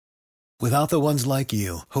Without the ones like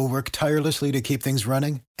you, who work tirelessly to keep things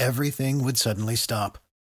running, everything would suddenly stop.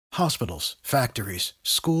 Hospitals, factories,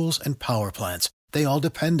 schools, and power plants, they all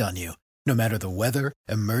depend on you. No matter the weather,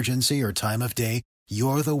 emergency, or time of day,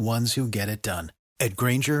 you're the ones who get it done. At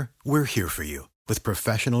Grainger, we're here for you with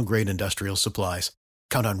professional-grade industrial supplies.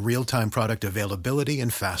 Count on real-time product availability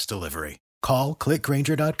and fast delivery. Call, click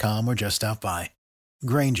Grainger.com, or just stop by.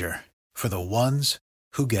 Grainger, for the ones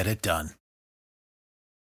who get it done.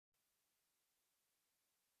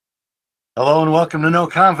 Hello and welcome to No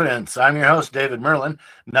Confidence. I'm your host, David Merlin.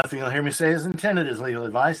 Nothing you'll hear me say is intended as legal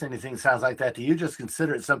advice. Anything that sounds like that to you, just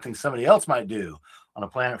consider it something somebody else might do on a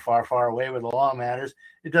planet far, far away where the law matters.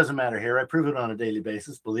 It doesn't matter here. I prove it on a daily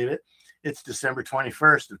basis. Believe it. It's December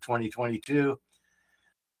 21st of 2022.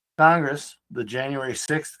 Congress, the January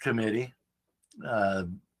 6th committee,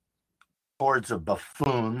 boards of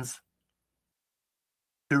buffoons,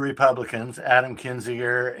 two Republicans, Adam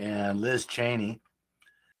Kinzinger and Liz Cheney,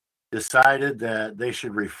 decided that they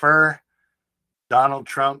should refer Donald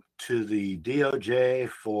Trump to the DOJ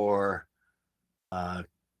for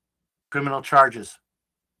criminal charges.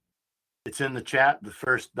 It's in the chat, the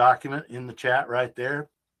first document in the chat right there.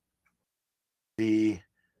 The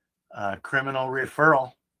criminal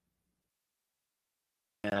referral.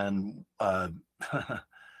 And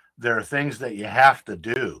there are things that you have to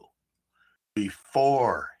do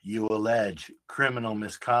before you allege criminal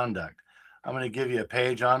misconduct. I'm going to give you a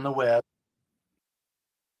page on the web,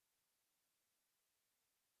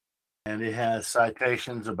 and it has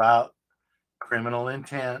citations about criminal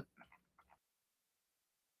intent.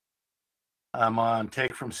 I'm on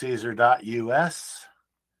takefromcaesar.us,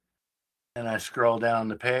 and I scroll down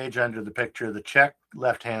the page under the picture of the check,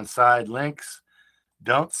 left-hand side links.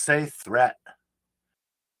 Don't say threat.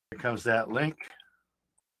 Here comes that link.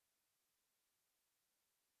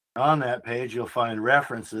 On that page, you'll find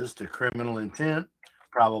references to criminal intent,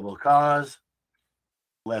 probable cause.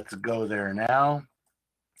 Let's go there now.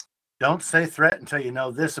 Don't say threat until you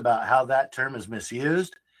know this about how that term is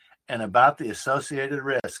misused and about the associated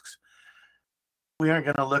risks. We aren't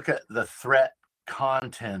going to look at the threat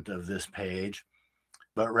content of this page,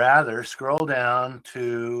 but rather scroll down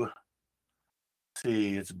to,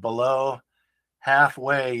 see, it's below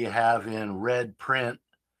halfway. You have in red print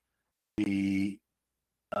the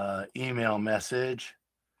email message,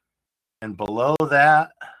 and below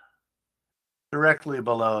that, directly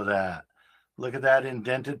below that, look at that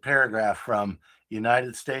indented paragraph from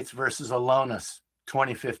United States versus Alonis,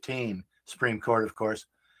 2015, Supreme Court, of course,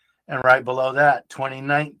 and right below that,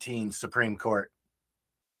 2019 Supreme Court,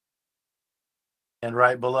 and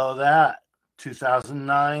right below that,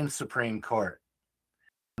 2009 Supreme Court,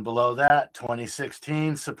 and below that,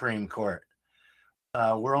 2016 Supreme Court.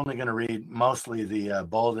 We're only going to read mostly the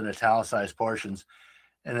bold and italicized portions.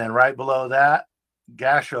 And then right below that,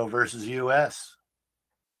 Gasho versus U.S.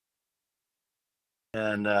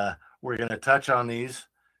 And we're going to touch on these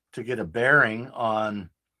to get a bearing on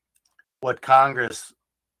what Congress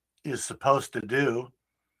is supposed to do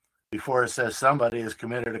before it says somebody has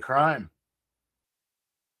committed a crime.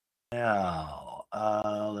 Now,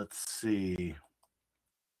 let's see.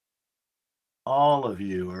 All of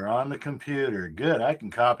you are on the computer. Good. I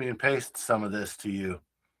can copy and paste some of this to you.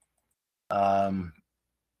 Well,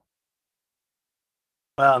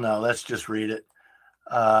 no, let's just read it.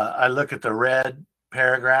 I look at the red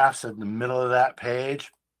paragraphs in the middle of that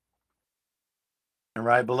page. And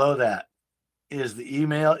right below that, is the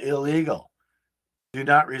email illegal? Do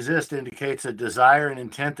not resist indicates a desire and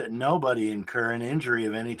intent that nobody incur an injury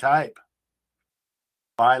of any type.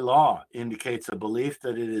 By law indicates a belief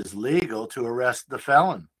that it is legal to arrest the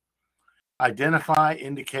felon. Identify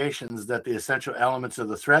indications that the essential elements of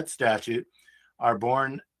the threat statute are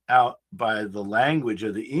borne out by the language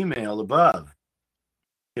of the email above.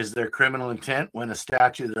 Is there criminal intent when a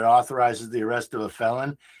statute that authorizes the arrest of a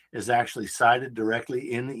felon is actually cited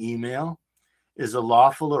directly in the email? Is a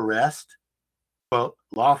lawful arrest, quote,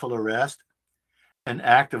 lawful arrest, an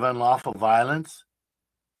act of unlawful violence?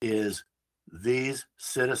 Is these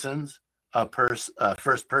citizens a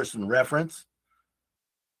first person reference?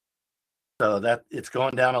 So that it's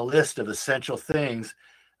going down a list of essential things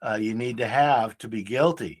you need to have to be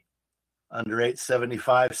guilty under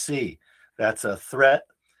 875C. That's a threat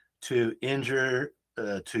to injure,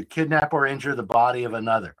 to kidnap or injure the body of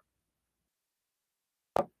another.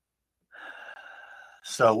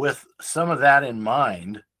 So with some of that in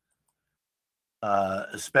mind,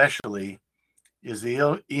 especially, is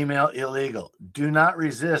the email illegal? Do not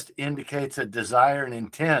resist indicates a desire and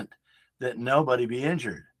intent that nobody be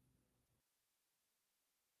injured.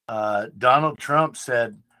 Donald Trump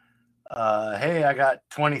said hey, I got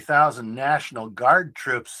 20,000 National Guard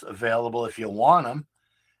troops available if you want them.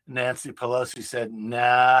 Nancy Pelosi said,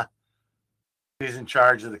 nah, he's in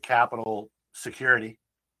charge of the Capitol security.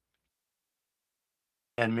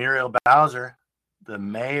 And Muriel Bowser, the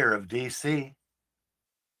mayor of D.C.,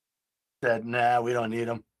 said, nah, we don't need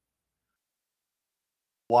them.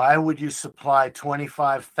 Why would you supply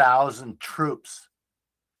 25,000 troops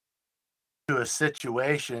to a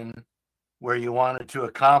situation where you wanted to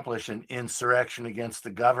accomplish an insurrection against the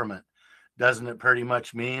government? Doesn't it pretty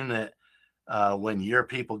much mean that when your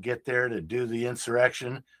people get there to do the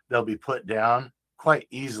insurrection, they'll be put down quite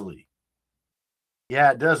easily?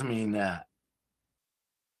 Yeah, it does mean that.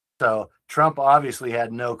 So Trump obviously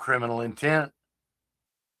had no criminal intent.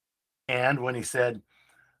 And when he said,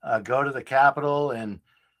 go to the Capitol and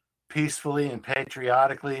peacefully and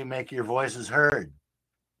patriotically make your voices heard,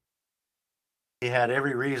 he had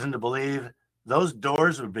every reason to believe those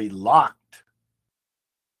doors would be locked.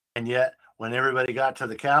 And yet, when everybody got to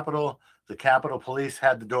the Capitol police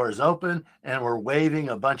had the doors open and were waving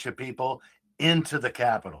a bunch of people into the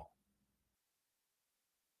Capitol.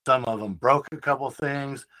 Some of them broke a couple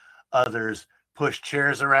things. Others pushed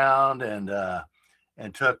chairs around and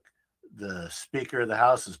took the Speaker of the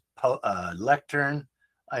House's lectern,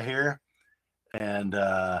 I hear. And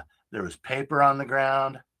there was paper on the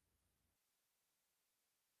ground.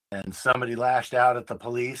 And somebody lashed out at the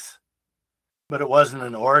police. But it wasn't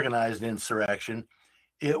an organized insurrection.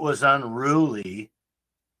 It was unruly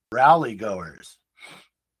rally goers.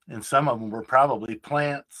 And some of them were probably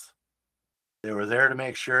plants. They were there to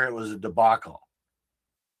make sure it was a debacle.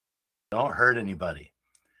 Don't hurt anybody.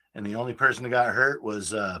 And the only person that got hurt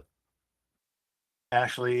was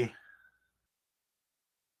Ashley.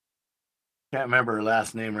 Can't remember her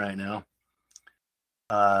last name right now.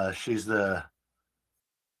 She's the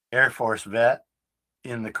Air Force vet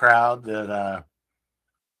in the crowd that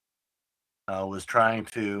was trying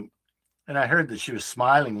to, and I heard that she was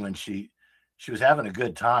smiling when she was having a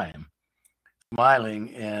good time,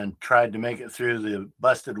 smiling, and tried to make it through the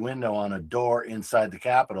busted window on a door inside the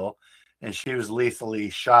Capitol, and she was lethally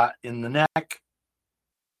shot in the neck.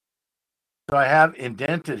 So I have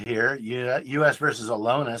indented here, U.S. versus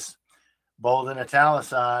Alonis, bold and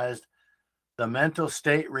italicized. The mental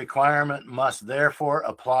state requirement must therefore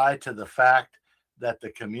apply to the fact that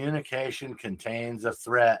the communication contains a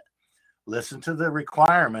threat. Listen to the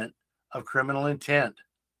requirement of criminal intent,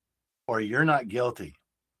 or you're not guilty.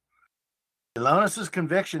 Alonis's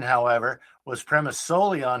conviction, however, was premised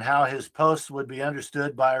solely on how his posts would be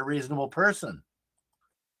understood by a reasonable person,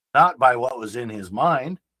 not by what was in his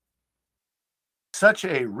mind. Such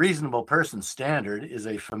a reasonable person standard is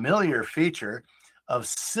a familiar feature of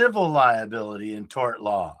civil liability in tort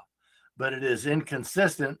law, but it is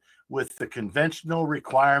inconsistent with the conventional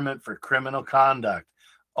requirement for criminal conduct,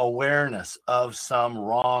 awareness of some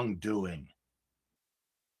wrongdoing.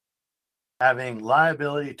 Having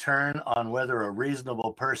liability turn on whether a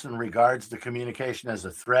reasonable person regards the communication as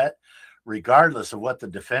a threat, regardless of what the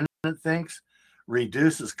defendant thinks,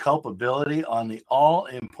 reduces culpability on the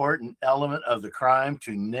all-important element of the crime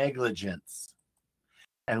to negligence.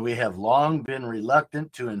 And we have long been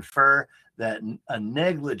reluctant to infer that a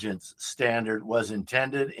negligence standard was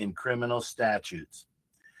intended in criminal statutes.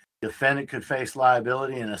 Defendant could face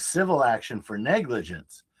liability in a civil action for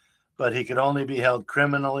negligence, but he could only be held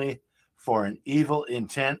criminally for an evil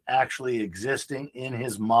intent actually existing in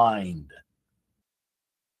his mind.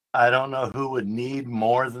 I don't know who would need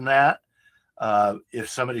more than that. If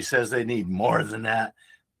somebody says they need more than that,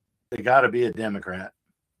 they got to be a Democrat.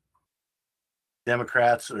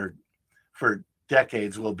 Democrats are, for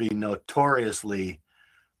decades, will be notoriously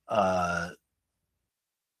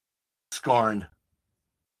scorned.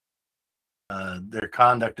 Their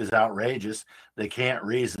conduct is outrageous. They can't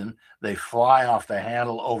reason. They fly off the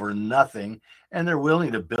handle over nothing, and they're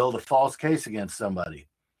willing to build a false case against somebody,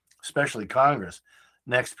 especially Congress.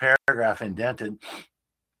 Next paragraph indented.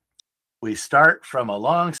 We start from a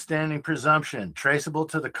long-standing presumption traceable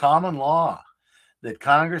to the common law that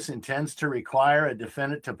Congress intends to require a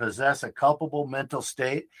defendant to possess a culpable mental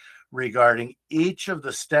state regarding each of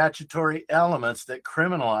the statutory elements that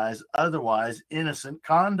criminalize otherwise innocent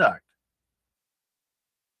conduct.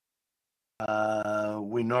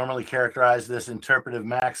 We normally characterize this interpretive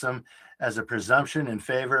maxim as a presumption in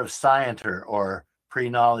favor of scienter, or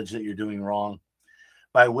pre-knowledge that you're doing wrong,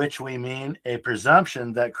 by which we mean a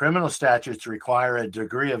presumption that criminal statutes require a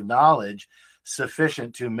degree of knowledge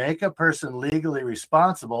sufficient to make a person legally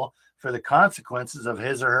responsible for the consequences of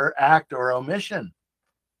his or her act or omission.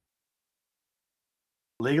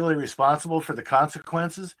 Legally responsible for the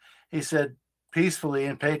consequences? He said, peacefully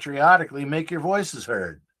and patriotically make your voices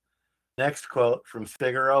heard. Next quote from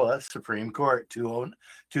Figueroa, Supreme Court,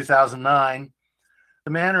 2009.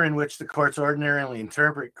 The manner in which the courts ordinarily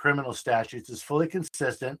interpret criminal statutes is fully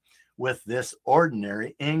consistent with this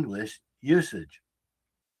ordinary English usage.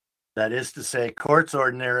 That is to say, courts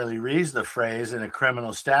ordinarily read the phrase in a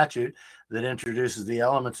criminal statute that introduces the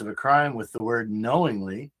elements of a crime with the word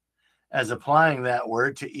knowingly as applying that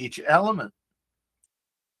word to each element.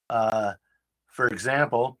 For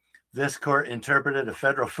example, this court interpreted a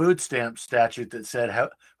federal food stamp statute that said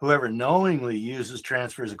whoever knowingly uses,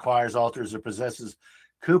 transfers, acquires, alters, or possesses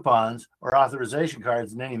coupons or authorization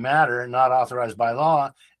cards in any matter not authorized by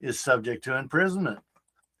law is subject to imprisonment.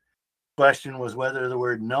 The question was whether the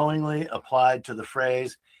word knowingly applied to the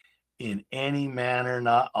phrase in any manner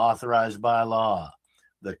not authorized by law.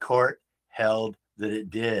 The court held that it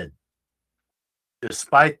did.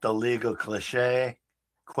 Despite the legal cliche,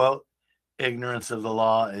 quote, ignorance of the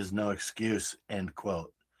law is no excuse, end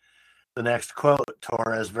quote. The next quote,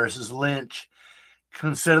 Torres versus Lynch.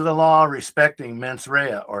 Consider the law respecting mens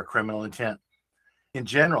rea or criminal intent. In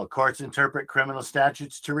general, courts interpret criminal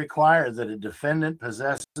statutes to require that a defendant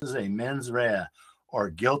possesses a mens rea or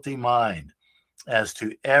guilty mind as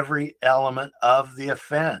to every element of the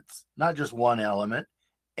offense, not just one element,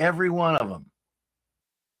 every one of them.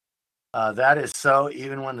 That is so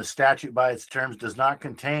even when the statute by its terms does not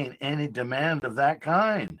contain any demand of that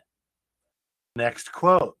kind. Next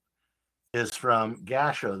quote is from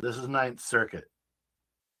Gasho. This is Ninth Circuit,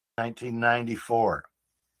 1994.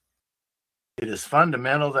 It is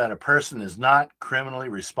fundamental that a person is not criminally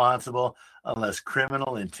responsible unless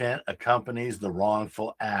criminal intent accompanies the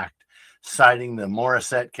wrongful act, citing the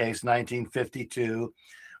Morissette case, 1952,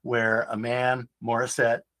 where a man,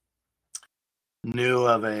 Morissette, knew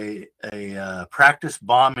of a practice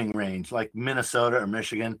bombing range like Minnesota or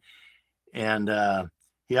Michigan, and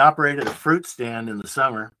he operated a fruit stand in the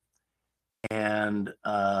summer and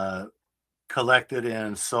collected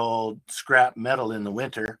and sold scrap metal in the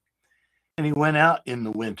winter. And he went out in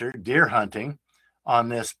the winter deer hunting on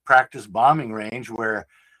this practice bombing range where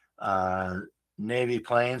Navy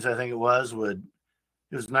planes, I think it was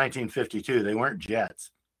 1952. They weren't jets.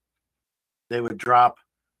 They would drop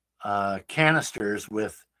canisters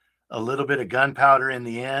with a little bit of gunpowder in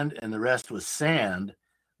the end, and the rest was sand.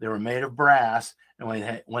 They were made of brass, and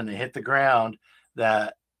when they hit the ground,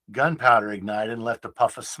 that gunpowder ignited and left a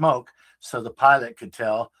puff of smoke, so the pilot could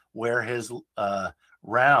tell where his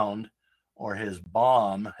round or his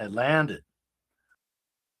bomb had landed.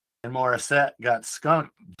 And Morissette got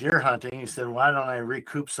skunked deer hunting. He said, "Why don't I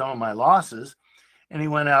recoup some of my losses?" And he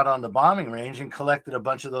went out on the bombing range and collected a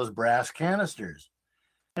bunch of those brass canisters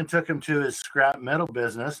and took them to his scrap metal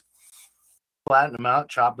business, flattened them out,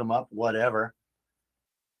 chopped them up, whatever.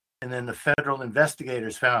 And then the federal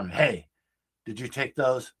investigators found him. "Hey, did you take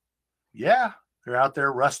those?" "Yeah, they're out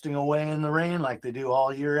there rusting away in the rain like they do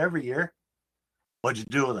all year, every year." "What'd you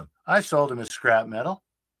do with them?" "I sold them as scrap metal."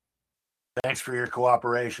 "Thanks for your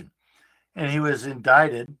cooperation." And he was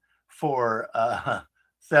indicted for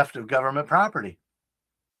theft of government property.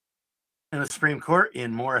 In the Supreme Court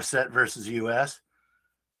in Morissette versus U.S.,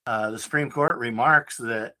 the Supreme Court remarks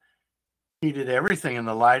that he did everything in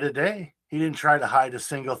the light of day. He didn't try to hide a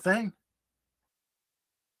single thing.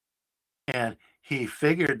 And he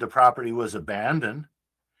figured the property was abandoned,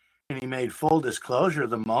 and he made full disclosure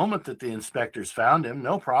the moment that the inspectors found him.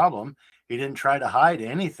 No problem. He didn't try to hide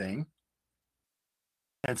anything.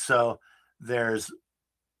 And so there's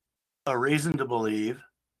a reason to believe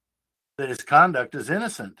that his conduct is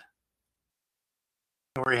innocent,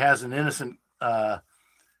 where he has an innocent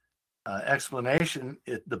explanation.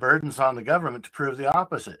 The burden's on the government to prove the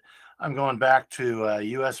opposite. I'm going back to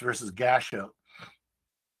U.S. versus Gasho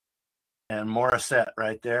and Morissette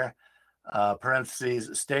right there,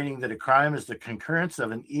 parentheses, stating that a crime is the concurrence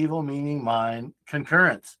of an evil meaning mind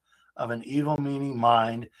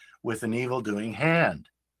with an evil doing hand,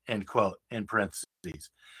 end quote, in parentheses.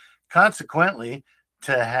 Consequently,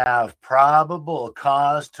 to have probable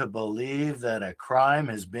cause to believe that a crime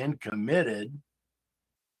has been committed,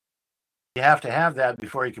 you have to have that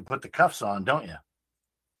before you can put the cuffs on, don't you?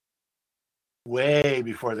 Way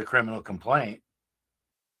before the criminal complaint.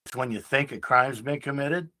 It's when you think a crime's been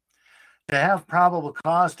committed. To have probable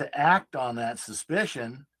cause to act on that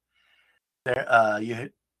suspicion,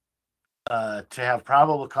 to have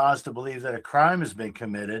probable cause to believe that a crime has been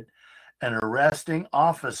committed, an arresting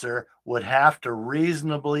officer would have to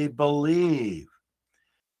reasonably believe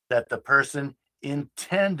that the person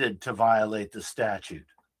intended to violate the statute.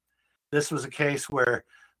 This was a case where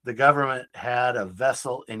the government had a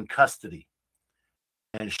vessel in custody.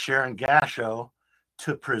 and Sharon Gasho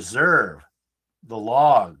to preserve the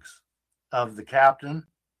logs of the captain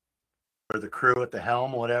or the crew at the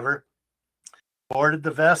helm, whatever, boarded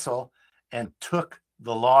the vessel and took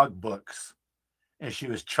the log books, and she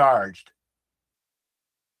was charged.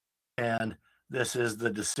 And this is the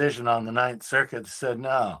decision on the Ninth Circuit that said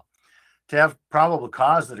no. To have probable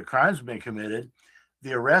cause that a crime's been committed,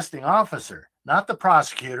 the arresting officer, not the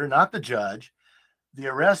prosecutor, not the judge, the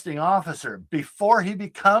arresting officer, before he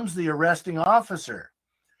becomes the arresting officer,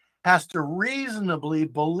 has to reasonably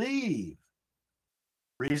believe.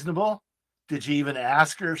 Reasonable? Did you even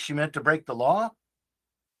ask her if she meant to break the law?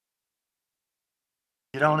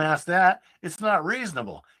 You don't ask that. It's not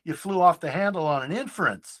reasonable. You flew off the handle on an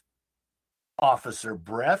inference, Officer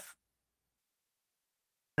Breath.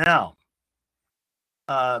 Now,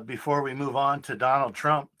 before we move on to Donald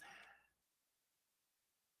Trump,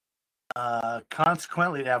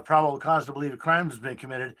 consequently, to have probable cause to believe a crime has been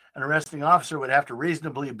committed, an arresting officer would have to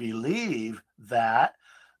reasonably believe that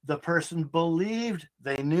the person believed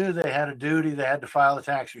they knew they had a duty, they had to file a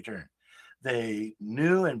tax return. They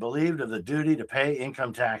knew and believed of the duty to pay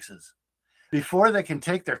income taxes before they can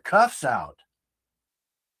take their cuffs out.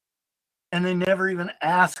 And they never even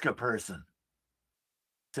ask a person.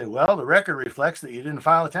 Say, well, the record reflects that you didn't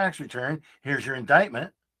file a tax return. Here's your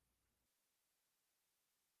indictment.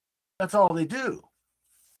 That's all they do.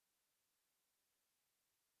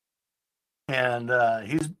 And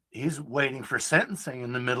he's waiting for sentencing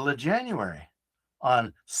in the middle of January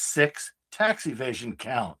on 6 tax evasion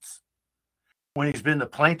counts, when he's been the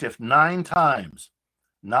plaintiff 9 times,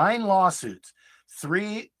 9 lawsuits,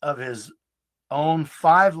 3 of his own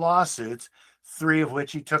 5 lawsuits, 3 of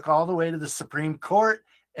which he took all the way to the Supreme Court,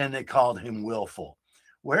 and they called him willful.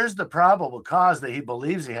 Where's the probable cause that he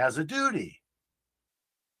believes he has a duty?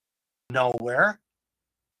 Nowhere.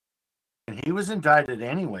 And he was indicted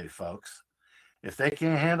anyway, folks. If they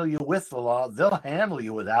can't handle you with the law, they'll handle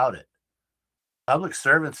you without it. Public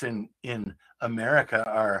servants in America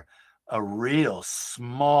are a real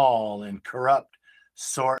small and corrupt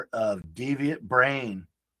sort of deviant brain,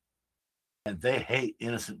 and they hate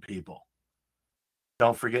innocent people.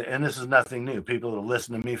 Don't forget, and this is nothing new. People that have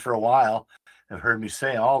listened to me for a while have heard me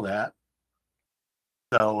say all that.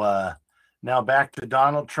 So now back to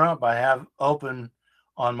Donald Trump. I have open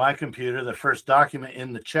on my computer the first document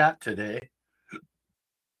in the chat today.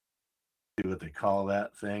 See what they call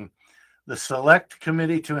that thing. The Select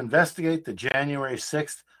Committee to investigate the January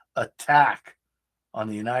 6th attack on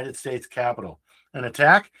the United States Capitol. An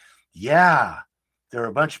attack? Yeah. There were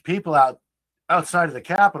a bunch of people outside of the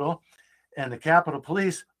Capitol, and the Capitol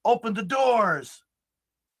Police opened the doors.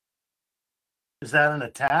 Is that an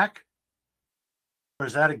attack? Or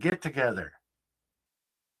is that a get-together?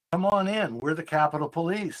 Come on in. We're the Capitol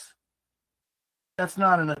Police. That's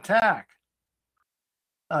not an attack.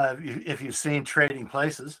 If you've seen Trading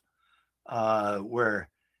Places, where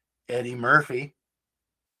Eddie Murphy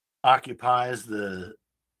occupies the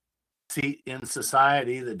seat in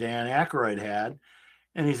society that Dan Aykroyd had,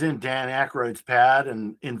 and he's in Dan Aykroyd's pad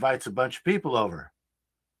and invites a bunch of people over.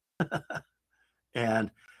 And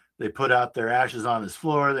they put out their ashes on his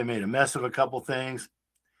floor. They made a mess of a couple things.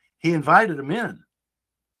 He invited them in.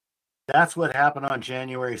 That's what happened on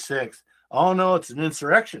January 6th. Oh, no, it's an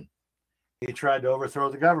insurrection. He tried to overthrow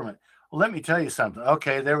the government. Well, let me tell you something.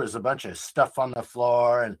 Okay, there was a bunch of stuff on the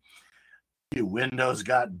floor, and a few windows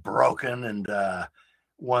got broken, and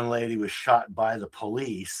one lady was shot by the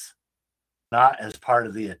police, not as part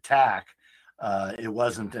of the attack. It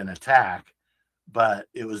wasn't an attack, but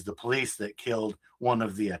it was the police that killed one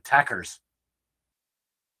of the attackers.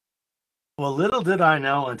 Well, little did I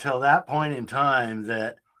know until that point in time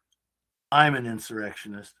that I'm an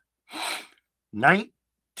insurrectionist.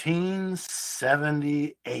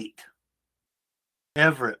 1978,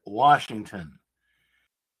 Everett, Washington.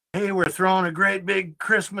 Hey, we're throwing a great big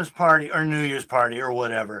Christmas party or New Year's party or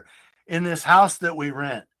whatever in this house that we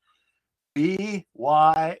rent. BYOTI.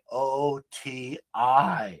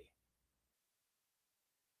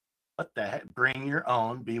 What the heck? Bring your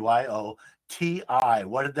own, BYOTI.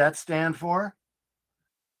 What did that stand for?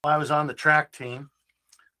 Well, I was on the track team.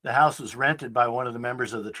 The house was rented by one of the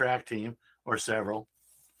members of the track team, or several.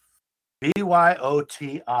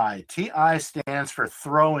 BYOTI. TI stands for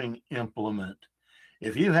throwing implement.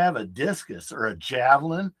 If you have a discus or a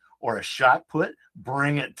javelin or a shot put,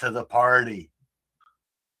 bring it to the party.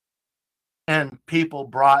 And people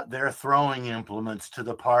brought their throwing implements to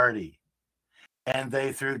the party. And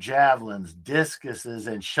they threw javelins, discuses,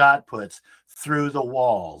 and shot puts through the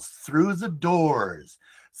walls, through the doors,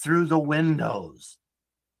 through the windows.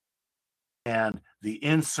 And the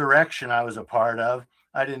insurrection I was a part of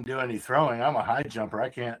I didn't do any throwing. I'm a high jumper. I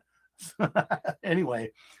can't.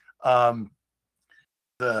 Anyway,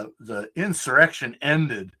 the insurrection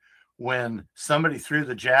ended when somebody threw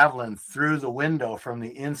the javelin through the window from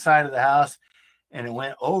the inside of the house, and it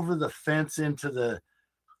went over the fence into the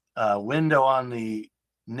window on the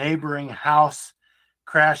neighboring house,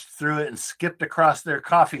 crashed through it, and skipped across their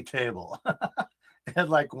coffee table at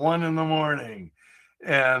like 1 a.m.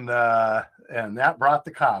 And that brought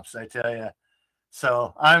the cops, I tell you.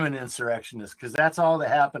 So I'm an insurrectionist because that's all that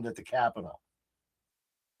happened at the Capitol.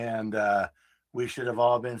 And we should have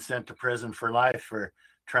all been sent to prison for life for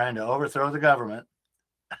trying to overthrow the government.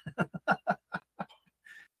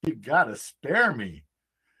 You gotta spare me.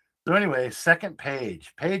 So anyway, second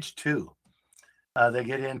page, page 2. They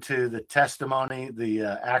get into the testimony, the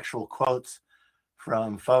actual quotes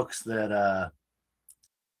from folks that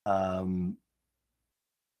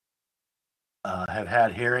have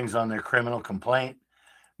had hearings on their criminal complaint,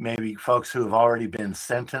 maybe folks who have already been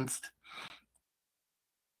sentenced.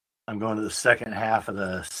 I'm going to the second half of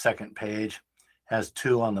the second page, has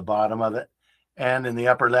 2 on the bottom of it. And in the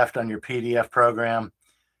upper left on your PDF program,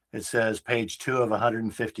 it says page 2 of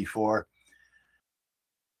 154.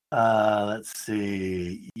 Let's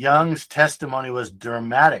see. Young's testimony was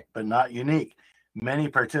dramatic, but not unique. Many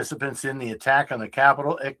participants in the attack on the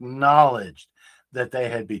Capitol acknowledged that they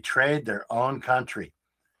had betrayed their own country.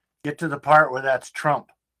 Get to the part where that's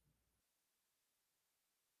Trump.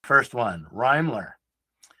 First one, Reimler.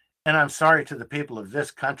 And I'm sorry to the people of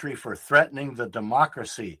this country for threatening the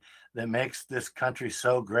democracy that makes this country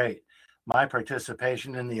so great. My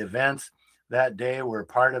participation in the events that day were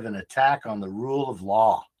part of an attack on the rule of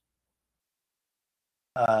law.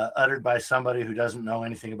 Uttered by somebody who doesn't know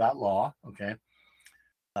anything about law. Okay.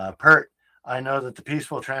 Pert, I know that the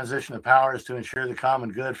peaceful transition of power is to ensure the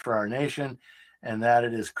common good for our nation and that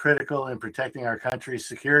it is critical in protecting our country's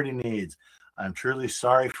security needs. I'm truly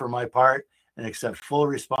sorry for my part and accept full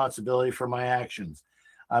responsibility for my actions.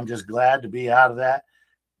 I'm just glad to be out of that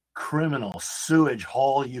criminal sewage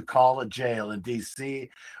hole you call a jail in D.C.,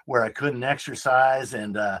 where I couldn't exercise,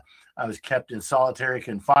 and I was kept in solitary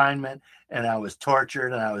confinement, and I was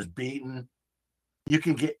tortured, and I was beaten. You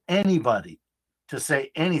can get anybody to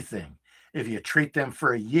say anything if you treat them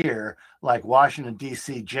for a year like Washington,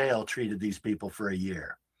 D.C. jail treated these people for a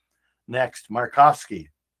year. Next, Markovsky.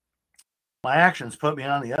 My actions put me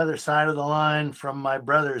on the other side of the line from my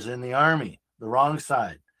brothers in the army, the wrong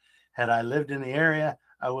side. Had I lived in the area,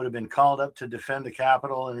 I would have been called up to defend the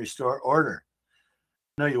Capitol and restore order.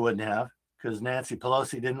 No, you wouldn't have, because Nancy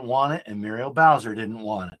Pelosi didn't want it and Muriel Bowser didn't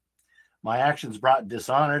want it. My actions brought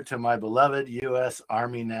dishonor to my beloved U.S.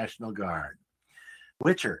 Army National Guard.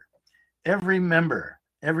 Witcher. Every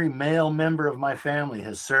male member of my family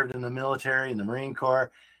has served in the military, in the Marine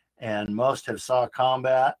Corps, and most have saw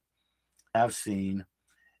combat. I've seen,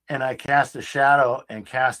 and I cast a shadow and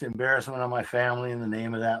cast embarrassment on my family in the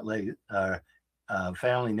name of that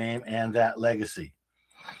family name and that legacy.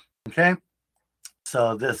 Okay,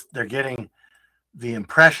 so they're getting the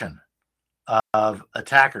impression of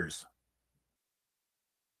attackers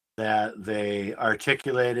that they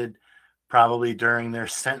articulated probably during their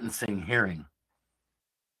sentencing hearing,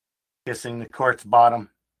 kissing the court's bottom.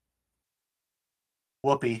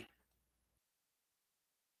 Whoopee.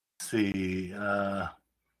 See.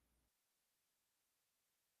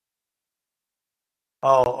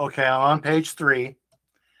 Okay. I'm on page 3,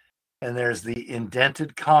 and there's the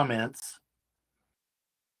indented comments.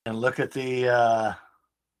 And look at the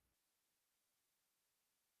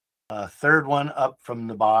third one up from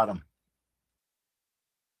the bottom.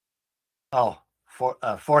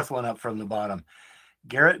 Fourth one up from the bottom.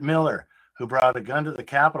 Garrett Miller, who brought a gun to the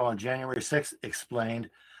Capitol on January 6th, explained,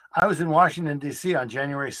 I was in Washington, D.C. on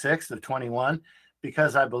January 6th of 21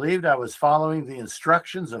 because I believed I was following the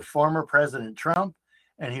instructions of former President Trump,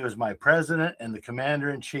 and he was my president and the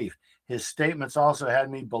commander-in-chief. His statements also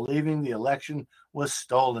had me believing the election was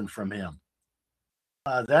stolen from him.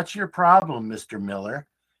 That's your problem, Mr. Miller.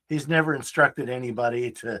 He's never instructed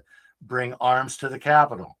anybody to bring arms to the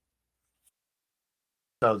Capitol.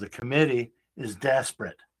 So the committee is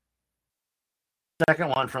desperate. Second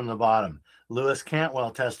one from the bottom. Lewis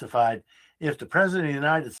Cantwell testified, if the president of the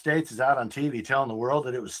United States is out on TV telling the world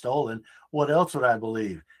that it was stolen, what else would I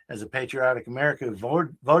believe? As a patriotic American who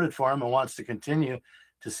voted for him and wants to continue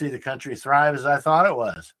to see the country thrive as I thought it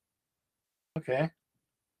was. Okay.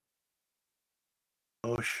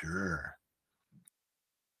 Oh, sure.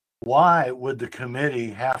 Why would the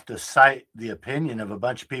committee have to cite the opinion of a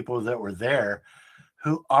bunch of people that were there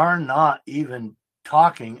who are not even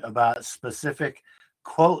talking about specific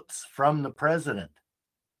quotes from the president?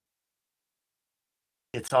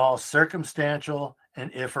 It's all circumstantial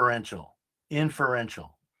and inferential.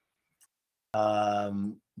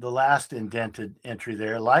 The last indented entry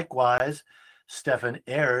there. Likewise, Stephen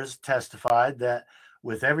Ayers testified that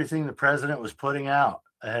with everything the president was putting out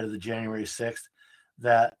ahead of the January 6th,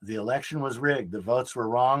 that the election was rigged, the votes were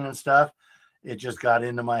wrong and stuff. It just got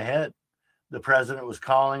into my head. The president was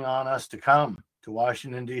calling on us to come to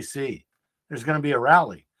Washington, D.C. There's going to be a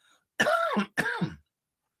rally.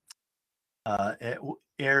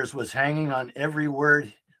 Ayers was hanging on every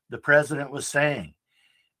word the president was saying.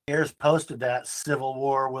 Ayers posted that civil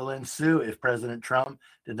war will ensue if President Trump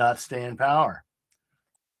did not stay in power.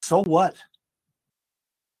 So what?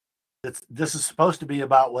 This is supposed to be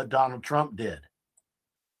about what Donald Trump did.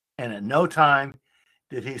 And at no time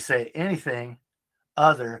did he say anything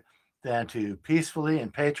other than to peacefully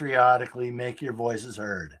and patriotically make your voices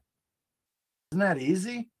heard. Isn't that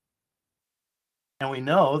easy? And we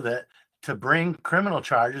know that to bring criminal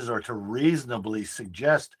charges or to reasonably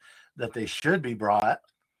suggest that they should be brought,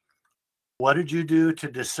 what did you do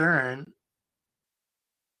to discern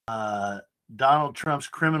Donald Trump's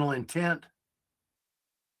criminal intent?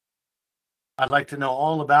 I'd like to know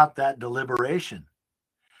all about that deliberation.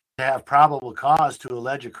 To have probable cause to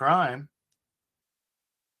allege a crime,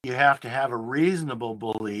 you have to have a reasonable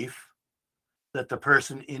belief that the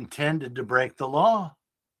person intended to break the law.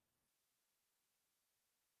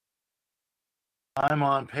 I'm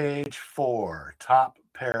on page 4, top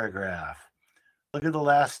paragraph. Look at the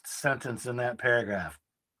last sentence in that paragraph.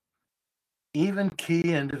 Even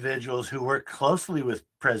key individuals who work closely with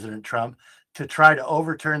President Trump to try to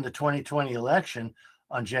overturn the 2020 election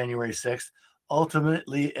on January 6th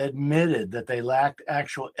ultimately admitted that they lacked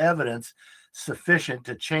actual evidence sufficient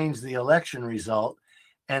to change the election result,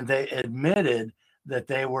 and they admitted that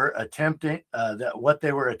they were attempting that what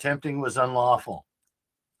they were attempting was unlawful.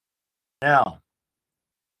 Now,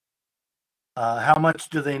 how much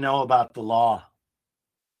do they know about the law?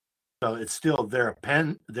 So it's still their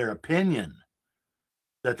opinion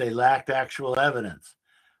that they lacked actual evidence.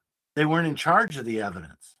 They weren't in charge of the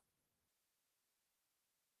evidence.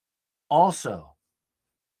 Also,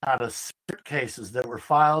 out of cases that were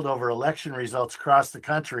filed over election results across the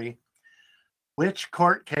country, which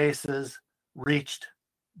court cases reached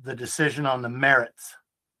the decision on the merits?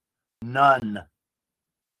 None.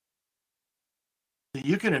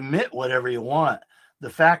 You can admit whatever you want. The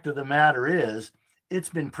fact of the matter is, it's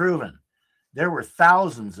been proven. There were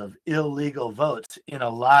thousands of illegal votes in a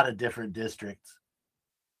lot of different districts.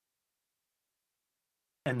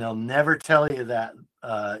 And they'll never tell you that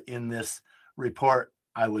in this report,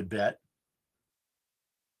 I would bet.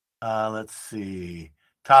 Let's see.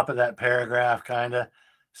 Top of that paragraph, kind of.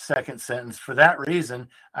 Second sentence. For that reason,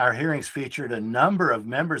 our hearings featured a number of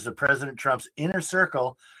members of President Trump's inner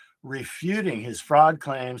circle refuting his fraud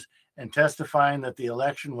claims and testifying that the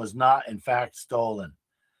election was not, in fact, stolen.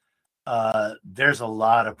 There's a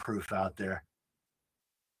lot of proof out there.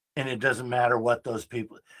 And it doesn't matter what those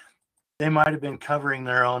people, they might have been covering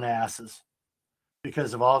their own asses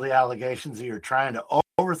because of all the allegations that you're trying to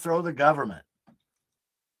overthrow the government.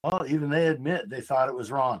 Well, even they admit they thought it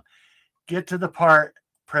was wrong. Get to the part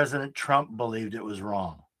President Trump believed it was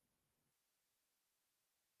wrong.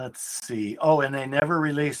 Let's see. Oh, and they never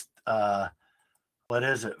released,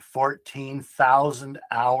 14,000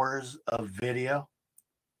 hours of video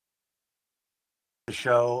to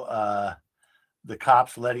show the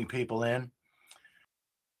cops letting people in.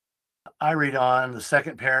 I read on the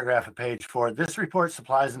second paragraph of page 4. This report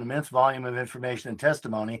supplies an immense volume of information and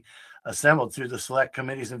testimony assembled through the Select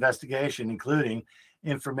Committee's investigation, including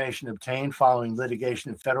information obtained following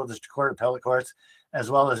litigation in federal district court, appellate courts, as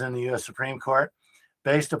well as in the U.S. Supreme Court.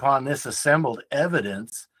 Based upon this assembled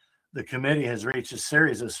evidence, the committee has reached a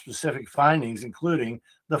series of specific findings, including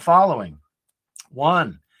the following.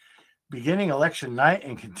 1, beginning election night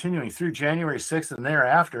and continuing through January 6th and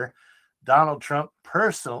thereafter, Donald Trump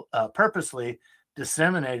purposely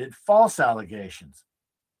disseminated false allegations.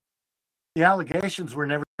 The allegations were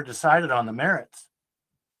never decided on the merits.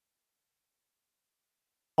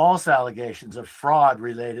 False allegations of fraud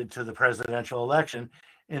related to the presidential election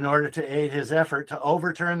in order to aid his effort to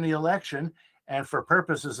overturn the election and for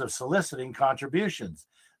purposes of soliciting contributions.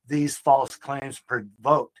 These false claims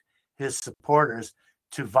provoked his supporters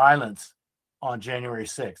to violence on January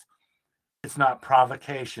 6th. It's not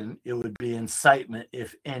provocation. It would be incitement,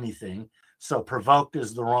 if anything. So provoked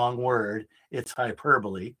is the wrong word. It's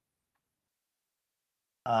hyperbole.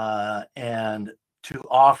 And to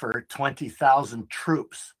offer 20,000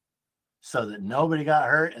 troops so that nobody got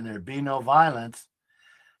hurt and there'd be no violence.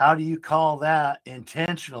 How do you call that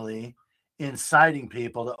intentionally inciting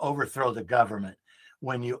people to overthrow the government?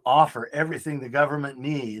 when you offer everything the government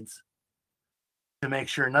needs to make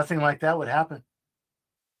sure nothing like that would happen?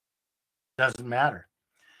 Doesn't matter.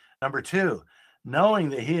 Number two, knowing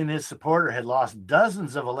that he and his supporter had lost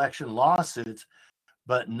dozens of election lawsuits,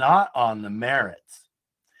 but not on the merits.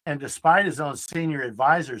 And despite his own senior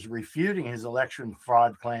advisors refuting his election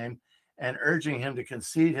fraud claim and urging him to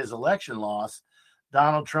concede his election loss,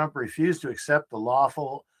 Donald Trump refused to accept the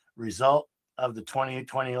lawful result of the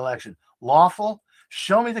 2020 election. Lawful?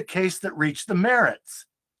 Show me the case that reached the merits.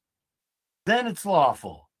 Then it's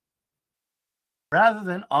lawful. Rather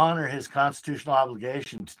than honor his constitutional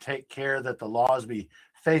obligation to take care that the laws be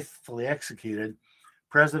faithfully executed,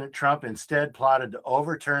 President Trump instead plotted to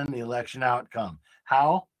overturn the election outcome.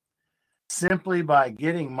 How? Simply by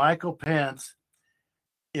getting Michael Pence.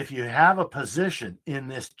 If you have a position in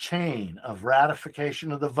this chain of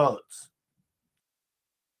ratification of the votes,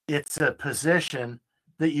 it's a position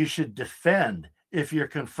that you should defend if you're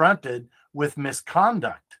confronted with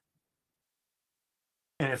misconduct.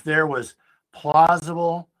 And if there was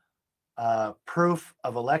plausible proof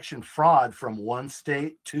of election fraud from one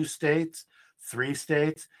state, two states, three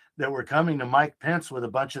states that were coming to Mike Pence with a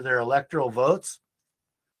bunch of their electoral votes,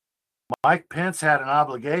 Mike Pence had an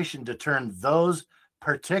obligation to turn those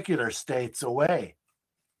particular states away.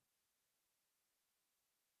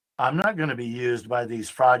 I'm not going to be used by these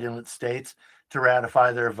fraudulent states to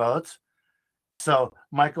ratify their votes. So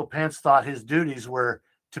Michael Pence thought his duties were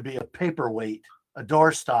to be a paperweight, a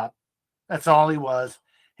doorstop. That's all he was.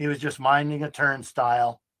 He was just minding a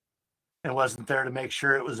turnstile and wasn't there to make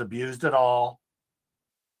sure it was abused at all.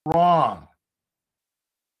 Wrong.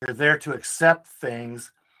 You're there to accept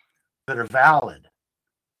things that are valid.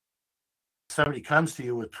 If somebody comes to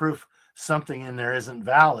you with proof something in there isn't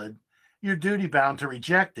valid, you're duty bound to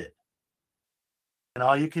reject it. And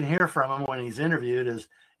all you can hear from him when he's interviewed is,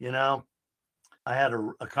 I had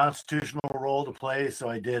a constitutional role to play, so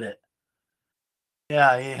I did it.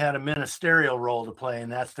 Yeah, he had a ministerial role to play,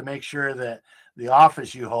 and that's to make sure that the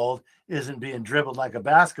office you hold isn't being dribbled like a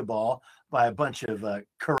basketball by a bunch of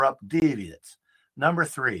corrupt deviants. Number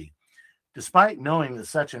three, despite knowing that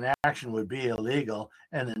such an action would be illegal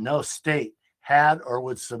and that no state had or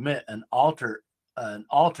would submit an altered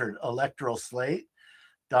electoral slate,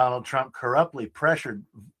 Donald Trump corruptly pressured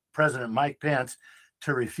President Mike Pence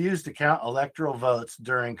to refuse to count electoral votes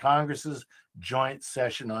during Congress's joint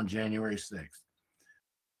session on January 6th.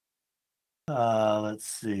 Let's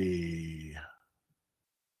see.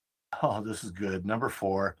 Oh, this is good. Number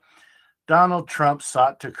four, Donald Trump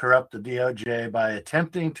sought to corrupt the DOJ by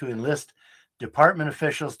attempting to enlist department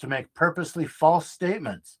officials to make purposely false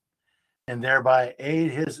statements and thereby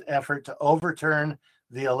aid his effort to overturn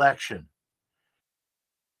the election.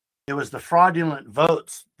 It was the fraudulent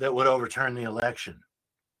votes that would overturn the election.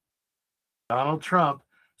 Donald Trump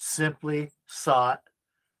simply sought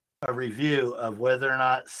a review of whether or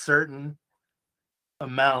not certain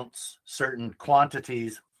amounts, certain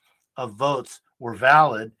quantities of votes were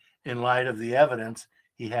valid in light of the evidence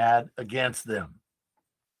he had against them.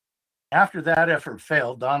 After that effort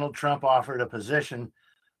failed, Donald Trump offered the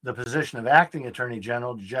position of acting attorney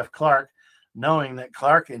general to Jeff Clark, knowing that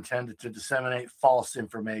Clark intended to disseminate false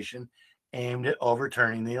information aimed at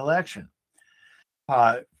overturning the election.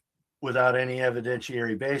 Without any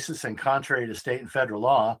evidentiary basis and contrary to state and federal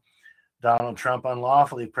law, Donald Trump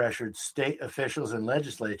unlawfully pressured state officials and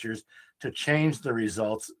legislatures to change the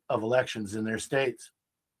results of elections in their states.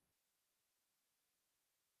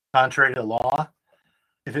 Contrary to law?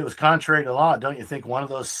 If it was contrary to law, don't you think one of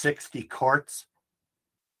those 60 courts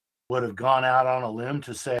would have gone out on a limb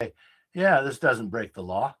to say, yeah, this doesn't break the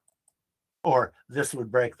law, or this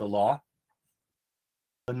would break the law?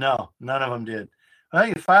 But no, none of them did. Well,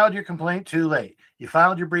 you filed your complaint too late. You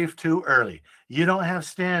filed your brief too early. You don't have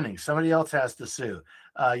standing. Somebody else has to sue.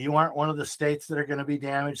 You aren't one of the states that are going to be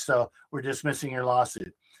damaged, so we're dismissing your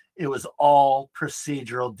lawsuit. It was all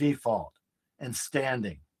procedural default and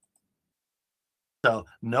standing. So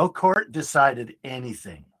no court decided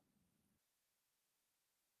anything.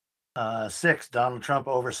 6, Donald Trump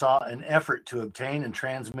oversaw an effort to obtain and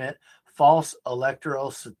transmit false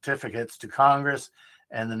electoral certificates to Congress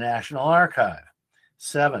and the National Archive.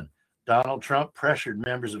 7, Donald Trump pressured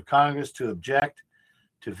members of Congress to object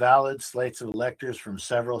to valid slates of electors from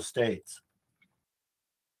several states.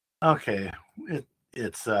 Okay,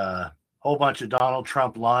 it's a whole bunch of Donald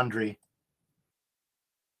Trump laundry.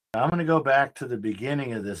 I'm going to go back to the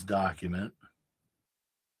beginning of this document.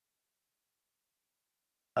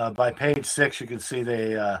 By page 6, you can see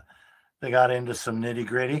they got into some nitty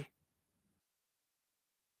gritty.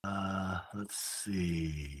 Let's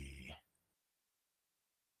see.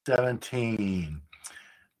 17.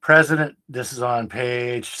 This is on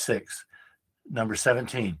page 6, number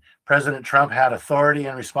 17. President Trump had authority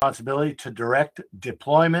and responsibility to direct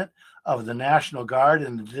deployment of the National Guard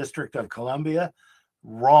in the District of Columbia.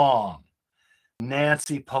 Wrong.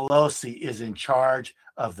 Nancy Pelosi is in charge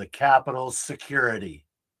of the Capitol's security.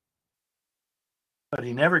 But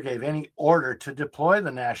he never gave any order to deploy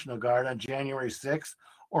the National Guard on January 6th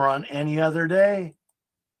or on any other day.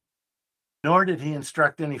 Nor did he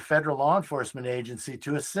instruct any federal law enforcement agency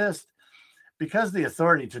to assist. Because the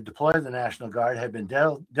authority to deploy the National Guard had been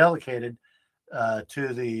delegated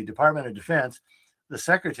to the Department of Defense, the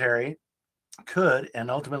Secretary could and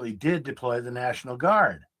ultimately did deploy the National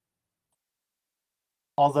Guard.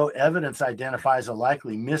 Although evidence identifies a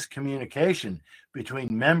likely miscommunication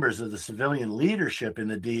between members of the civilian leadership in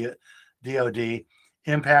the DoD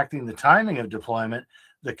impacting the timing of deployment,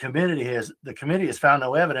 the committee has found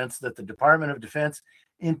no evidence that the Department of Defense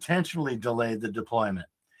intentionally delayed the deployment.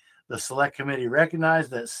 The Select Committee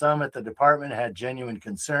recognized that some at the department had genuine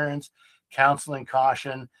concerns, counseling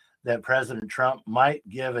caution that President Trump might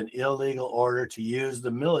give an illegal order to use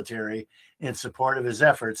the military in support of his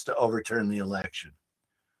efforts to overturn the election.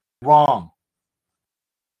 Wrong.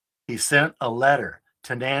 He sent a letter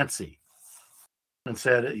to Nancy and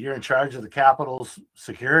said, "You're in charge of the Capitol's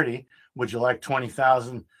security. Would you like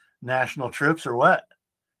 20,000 national troops or what?"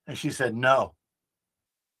 And she said, "No."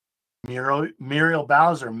 Muriel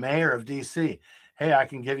Bowser, mayor of D.C., "Hey, I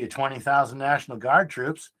can give you 20,000 National Guard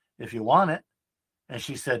troops if you want it." And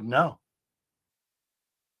she said, "No."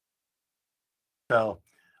 So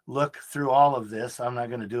look through all of this. I'm not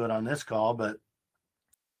going to do it on this call, but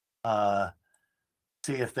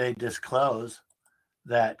see if they disclose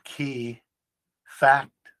that key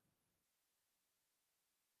fact.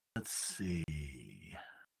 Let's see.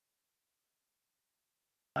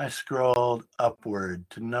 I scrolled upward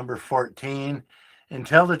to number 14.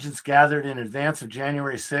 Intelligence gathered in advance of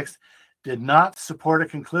January 6th did not support a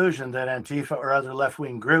conclusion that Antifa or other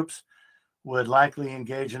left-wing groups would likely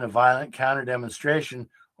engage in a violent counter-demonstration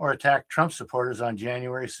or attack Trump supporters on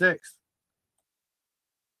January 6th.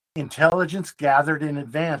 Intelligence gathered in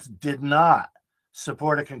advance did not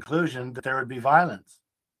support a conclusion that there would be violence.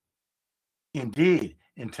 Indeed,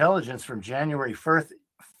 intelligence from January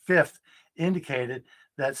 5th indicated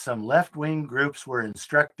that some left-wing groups were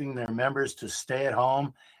instructing their members to stay at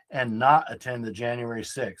home and not attend the January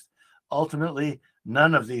 6th. Ultimately,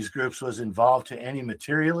 none of these groups was involved to any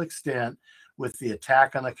material extent with the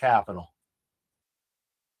attack on the Capitol.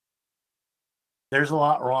 There's a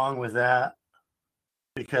lot wrong with that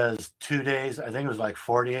because 2 days, I think it was like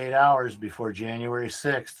 48 hours before January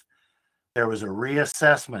 6th, there was a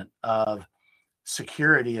reassessment of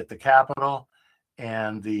security at the Capitol,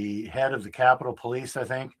 and the head of the Capitol Police, I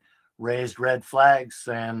think, raised red flags,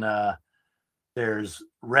 and there's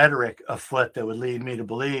rhetoric afoot that would lead me to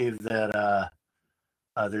believe that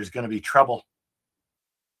there's going to be trouble.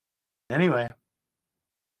 Anyway,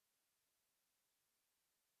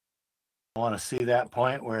 I want to see that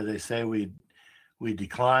point where they say we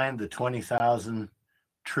declined the 20,000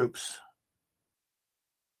 troops.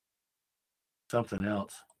 Something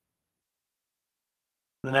else.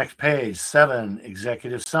 The next page, 7,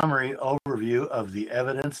 executive summary overview of the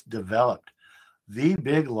evidence developed. The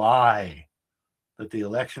big lie that the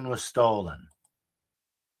election was stolen.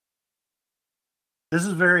 This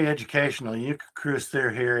is very educational. You can cruise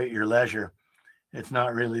through here at your leisure. It's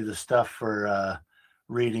not really the stuff for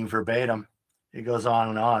reading verbatim. It goes on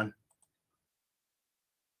and on.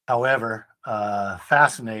 However,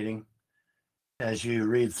 fascinating. As you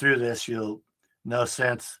read through this, you'll no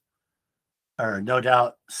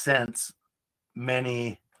doubt sense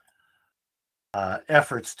many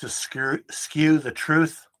efforts to skew the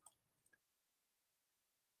truth,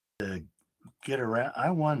 to get around.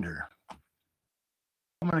 I wonder.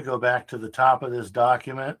 I'm going to go back to the top of this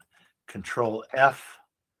document, Control F,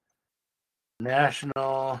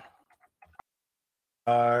 National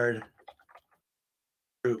Guard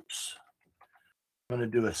Troops. I'm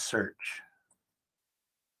going to do a search.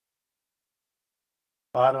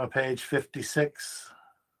 Bottom of page 56.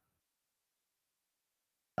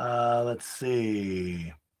 Let's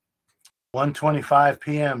see. 1:25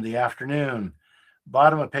 p.m. the afternoon.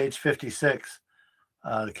 Bottom of page 56.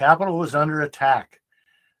 The Capitol was under attack.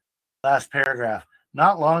 Last paragraph.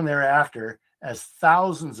 Not long thereafter, as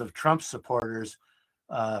thousands of Trump supporters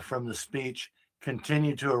from the speech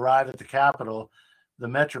continued to arrive at the Capitol, the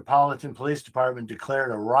Metropolitan Police Department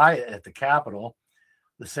declared a riot at the Capitol.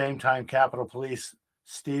 The same time, Capitol Police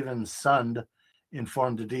Stephen Sund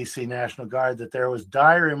informed the D.C. National Guard that there was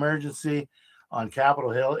dire emergency on Capitol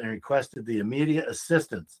Hill and requested the immediate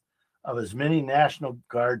assistance of as many National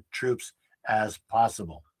Guard troops as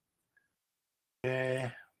possible.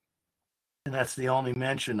 Okay. And that's the only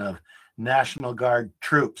mention of National Guard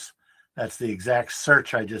troops. That's the exact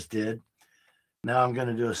search I just did. Now I'm going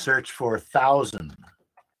to do a search for 1,000.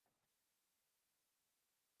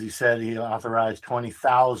 He said he authorized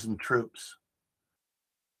 20,000 troops.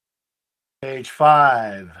 Page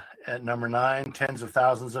 5 at number 9, tens of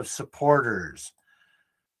thousands of supporters.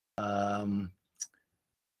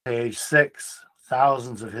 Page 6,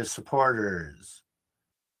 thousands of his supporters.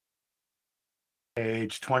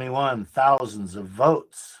 Page 21, thousands of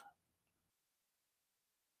votes.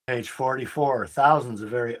 Page 44, thousands of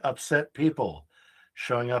very upset people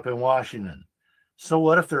showing up in Washington. So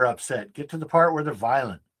what if they're upset? Get to the part where they're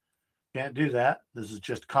violent. Can't do that. This is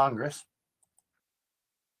just Congress.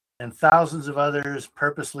 And thousands of others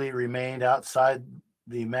purposely remained outside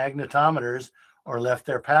the magnetometers or left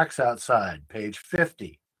their packs outside. Page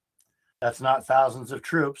 50. That's not thousands of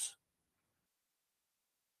troops.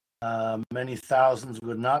 Many thousands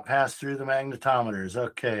would not pass through the magnetometers.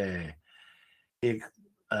 Okay.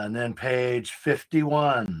 And then page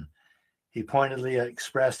 51. He pointedly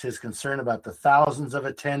expressed his concern about the thousands of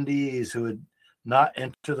attendees who would not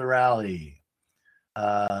enter the rally.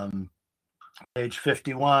 Page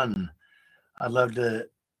 51. I'd love to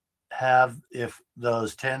have if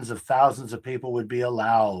those tens of thousands of people would be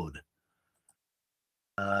allowed.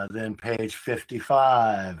 Then page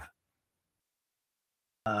 55.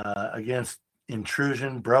 Against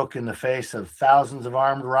intrusion broke in the face of thousands of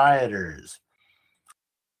armed rioters,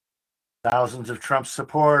 thousands of Trump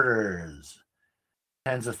supporters,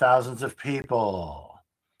 tens of thousands of people.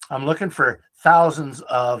 I'm looking for thousands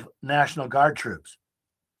of National Guard troops.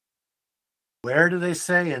 Where do they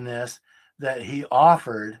say in this that he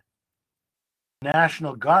offered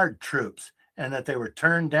National Guard troops and that they were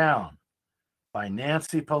turned down by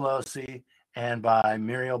Nancy Pelosi and by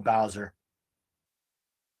Muriel Bowser?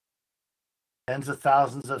 Tens of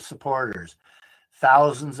thousands of supporters,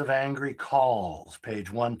 thousands of angry calls,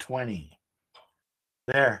 page 120.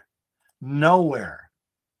 There, nowhere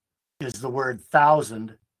is the word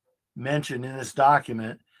thousand mentioned in this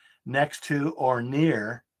document next to or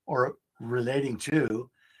near or relating to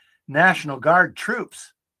National Guard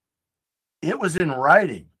troops. It was in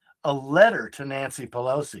writing, a letter to Nancy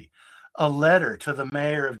Pelosi, a letter to the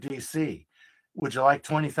mayor of DC. Would you like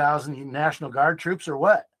 20,000 National Guard troops or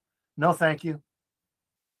what? No, thank you.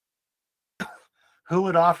 Who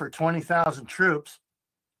would offer 20,000 troops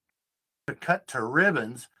to cut to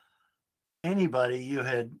ribbons anybody you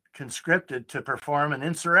had conscripted to perform an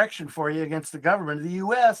insurrection for you against the government of the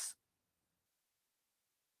U.S.?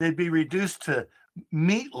 They'd be reduced to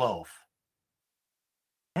meatloaf,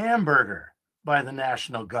 hamburger by the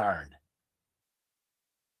National Guard.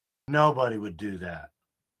 Nobody would do that.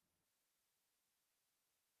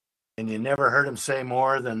 And you never heard him say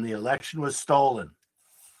more than the election was stolen.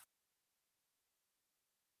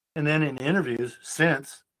 And then in interviews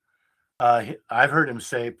since, I've heard him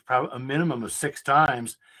say probably a minimum of 6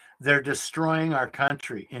 times, they're destroying our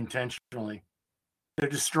country intentionally. They're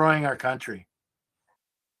destroying our country.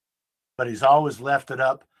 But he's always left it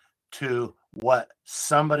up to what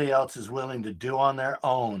somebody else is willing to do on their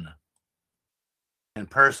own. And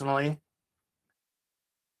personally,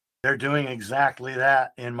 they're doing exactly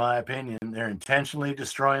that, in my opinion. They're intentionally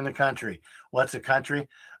destroying the country. What's a country?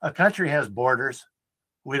 A country has borders.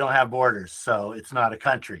 We don't have borders, so it's not a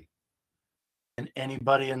country. And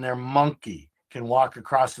anybody and their monkey can walk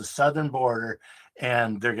across the southern border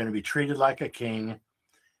and they're going to be treated like a king,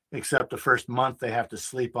 except the first month they have to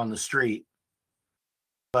sleep on the street.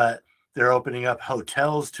 But they're opening up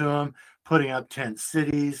hotels to them, putting up tent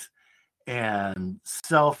cities and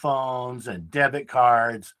cell phones and debit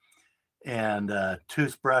cards and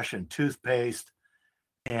toothbrush and toothpaste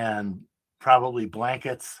and probably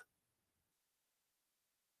blankets.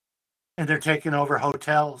 And they're taking over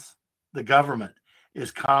hotels. The government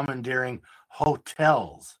is commandeering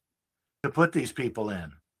hotels to put these people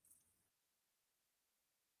in.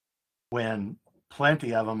 When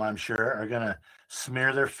plenty of them, I'm sure, are going to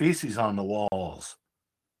smear their feces on the walls.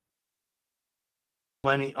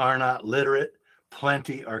 Plenty are not literate.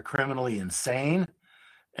 Plenty are criminally insane.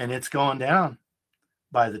 And it's going down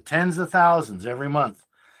by the tens of thousands every month.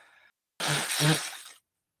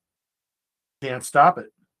 Can't stop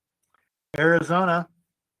it. Arizona.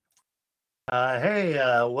 Hey,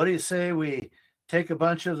 what do you say we take a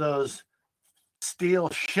bunch of those steel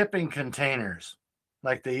shipping containers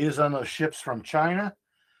like they use on those ships from China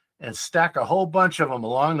and stack a whole bunch of them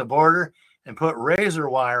along the border and put razor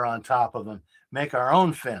wire on top of them, make our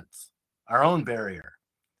own fence, our own barrier.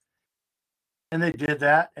 And they did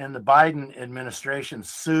that, and the Biden administration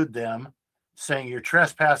sued them, saying you're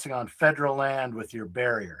trespassing on federal land with your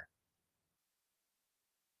barrier.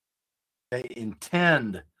 They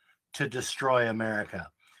intend to destroy America.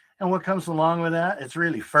 And what comes along with that? It's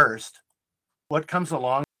really first. What comes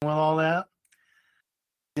along with all that?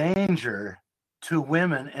 Danger to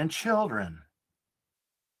women and children.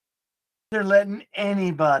 They're letting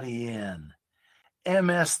anybody in.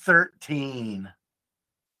 MS-13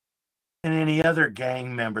 and any other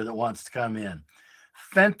gang member that wants to come in.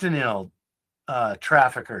 Fentanyl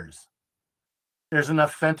traffickers. There's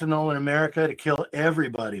enough fentanyl in America to kill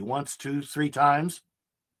everybody once, 2, 3 times.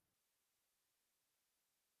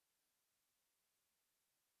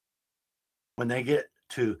 When they get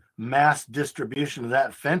to mass distribution of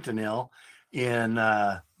that fentanyl in,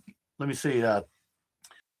 let me see,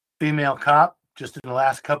 female cop just in the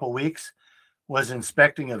last couple weeks was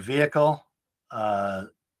inspecting a vehicle. I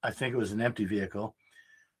think it was an empty vehicle,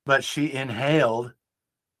 but she inhaled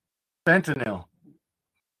fentanyl.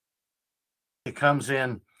 It comes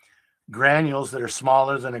in granules that are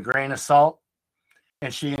smaller than a grain of salt,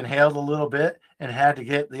 and she inhaled a little bit and had to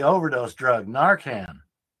get the overdose drug, Narcan,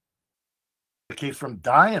 to keep from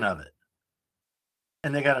dying of it.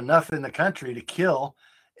 And they got enough in the country to kill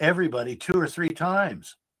everybody 2 or 3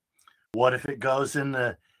 times. What if it goes in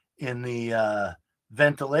the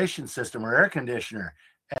ventilation system or air conditioner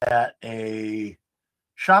at a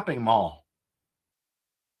shopping mall,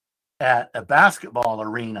 at a basketball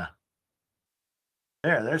arena?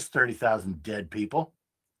 There's 30,000 dead people.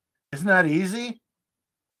 Isn't that easy?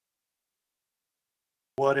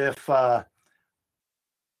 What if I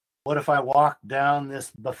walk down this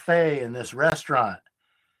buffet in this restaurant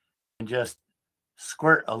and just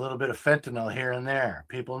squirt a little bit of fentanyl here and there?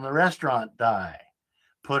 People in the restaurant die.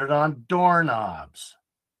 Put it on doorknobs.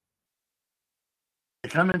 They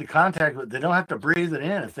come into contact with it. They don't have to breathe it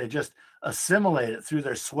in. If they just assimilate it through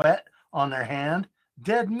their sweat on their hand,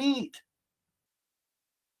 dead meat.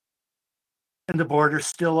 And the border's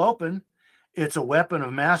still open. It's a weapon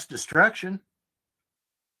of mass destruction.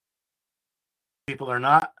 People are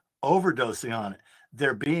not overdosing on it.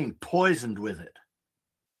 They're being poisoned with it.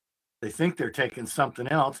 They think they're taking something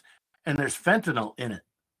else, and there's fentanyl in it.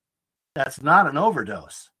 That's not an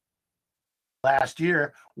overdose. Last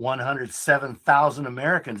year, 107,000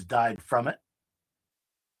 Americans died from it.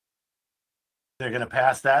 They're going to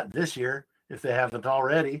pass that this year if they haven't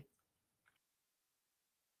already.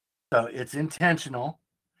 So it's intentional,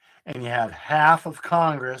 and you have half of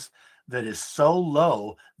Congress that is so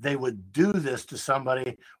low they would do this to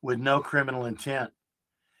somebody with no criminal intent.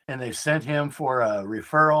 And they've sent him for a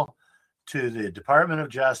referral to the Department of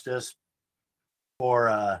Justice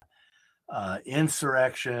for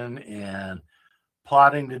insurrection and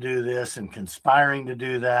plotting to do this and conspiring to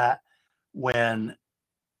do that when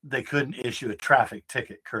they couldn't issue a traffic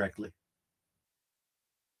ticket correctly.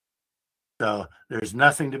 So there's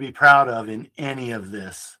nothing to be proud of in any of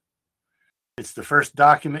this. It's the first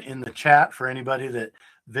document in the chat for anybody that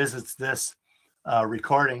visits this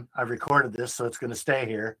recording. I've recorded this, so it's going to stay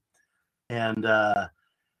here. And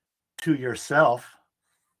to yourself,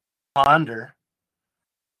 ponder,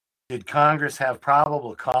 did Congress have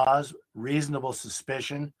probable cause, reasonable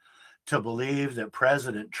suspicion to believe that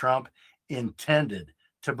President Trump intended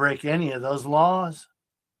to break any of those laws?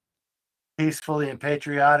 Peacefully and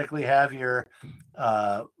patriotically have your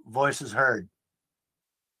voices heard.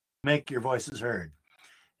 Make your voices heard.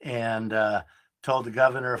 And told the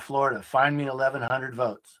governor of Florida, find me 1,100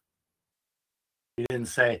 votes. He didn't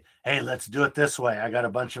say, hey, let's do it this way. I got a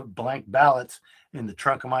bunch of blank ballots in the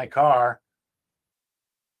trunk of my car.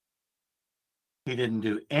 He didn't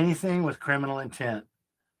do anything with criminal intent.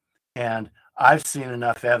 And I've seen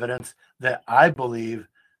enough evidence that I believe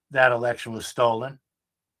that election was stolen.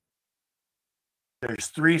 There's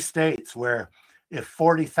 3 states where if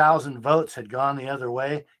 40,000 votes had gone the other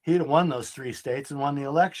way, he'd have won those 3 states and won the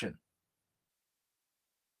election.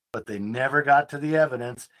 But they never got to the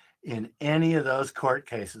evidence in any of those court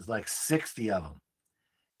cases, like 60 of them.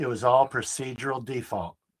 It was all procedural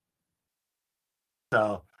default.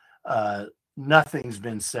 So nothing's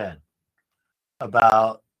been said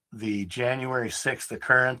about the January 6th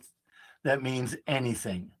occurrence that means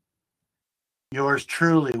anything. Yours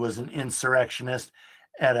truly was an insurrectionist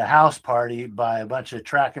at a house party by a bunch of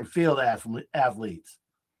track and field athletes.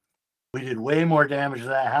 We did way more damage to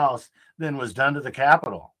that house than was done to the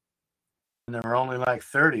Capitol. And there were only like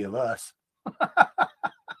 30 of us.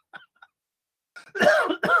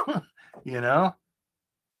 You know?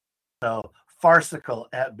 So farcical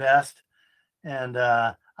at best. And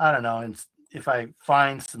I don't know, if I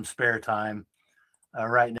find some spare time,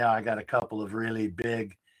 Right now, I got a couple of really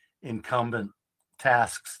big incumbent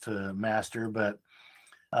tasks to master, but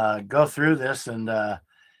go through this and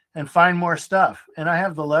find more stuff. And I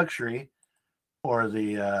have the luxury or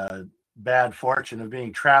the bad fortune of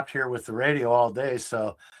being trapped here with the radio all day.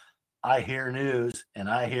 So I hear news and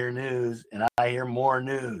I hear news and I hear more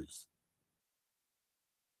news.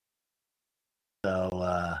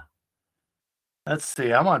 So let's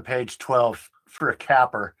see. I'm on page 12 for a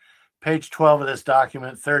capper. Page 12 of this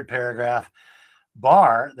document, third paragraph.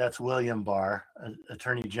 Barr, that's William Barr,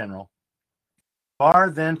 Attorney General. Barr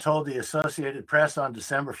then told the Associated Press on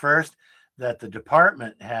December 1st that the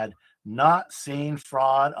department had not seen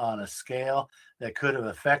fraud on a scale that could have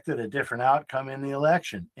affected a different outcome in the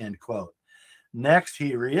election, end quote. Next,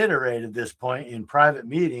 he reiterated this point in private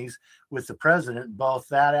meetings with the president both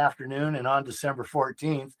that afternoon and on December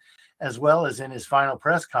 14th, as well as in his final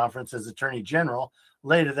press conference as Attorney General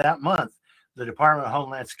later that month. The Department of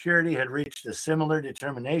Homeland Security had reached a similar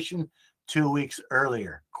determination 2 weeks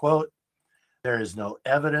earlier. Quote, there is no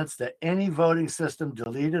evidence that any voting system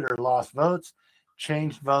deleted or lost votes,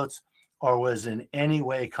 changed votes, or was in any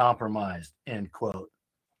way compromised, end quote.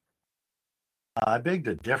 I beg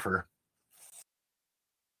to differ.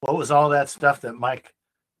 What was all that stuff that Mike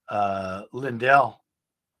Lindell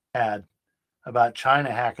had about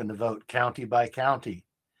China hacking the vote county by county?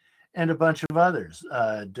 And a bunch of others,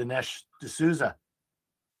 Dinesh D'Souza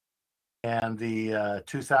and the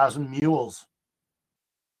 2000 Mules.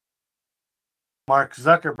 Mark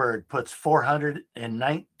Zuckerberg puts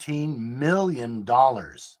 $419 million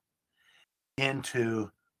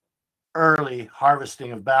into early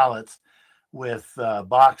harvesting of ballots with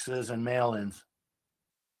boxes and mail-ins.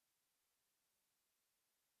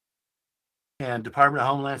 And Department of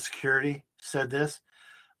Homeland Security said this.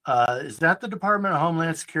 Is that the Department of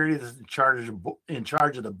Homeland Security that's in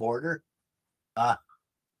charge of the border? Yeah,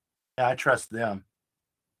 I trust them.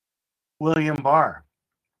 William Barr.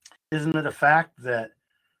 Isn't it a fact that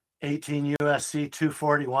 18 U.S.C.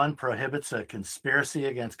 241 prohibits a conspiracy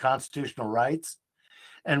against constitutional rights?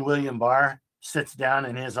 And William Barr sits down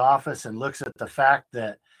in his office and looks at the fact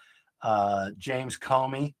that James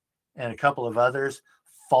Comey and a couple of others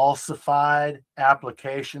falsified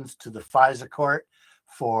applications to the FISA court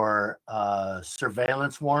for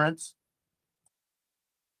surveillance warrants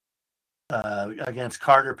against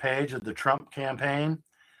Carter Page of the Trump campaign.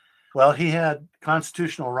 Well, he had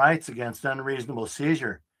constitutional rights against unreasonable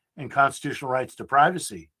seizure and constitutional rights to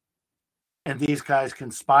privacy. And these guys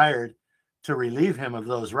conspired to relieve him of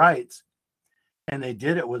those rights. And they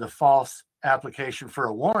did it with a false application for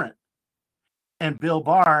a warrant. And Bill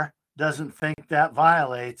Barr doesn't think that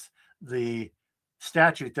violates the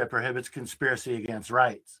statute that prohibits conspiracy against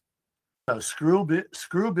rights. So screw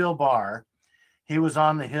Bill Barr. He was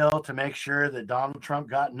on the Hill to make sure that Donald Trump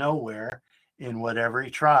got nowhere in whatever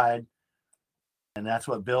he tried. And that's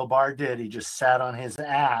what Bill Barr did. He just sat on his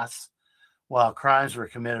ass while crimes were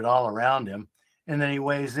committed all around him. And then he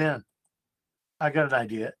weighs in. I got an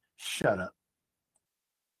idea. Shut up.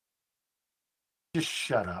 Just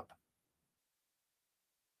shut up.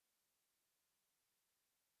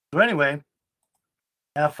 So anyway,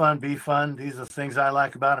 have fun, be fun. These are the things I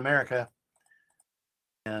like about America.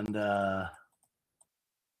 And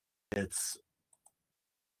it's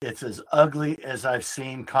as ugly as I've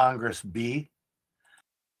seen Congress be.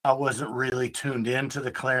 I wasn't really tuned into the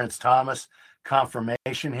Clarence Thomas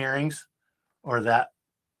confirmation hearings, or that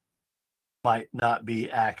might not be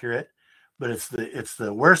accurate, but it's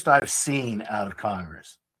the worst I've seen out of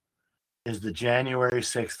Congress is the January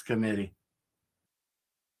 6th committee.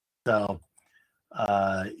 So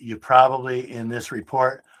you probably in this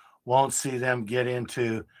report won't see them get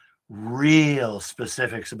into real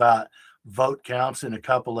specifics about vote counts in a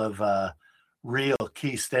couple of real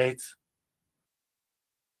key states.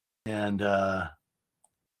 And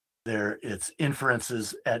it's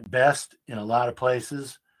inferences at best in a lot of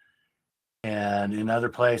places. And in other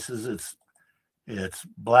places, it's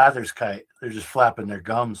blatherskite. They're just flapping their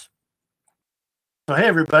gums. So, hey,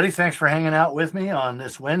 everybody, thanks for hanging out with me on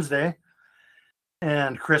this Wednesday.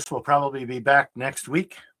 And Chris will probably be back next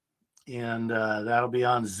week. And that'll be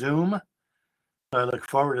on Zoom. So I look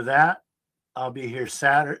forward to that. I'll be here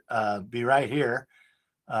Saturday, be right here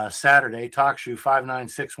Saturday, TalkShoe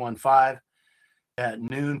 59615 at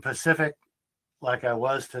noon Pacific, like I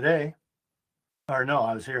was today. Or no,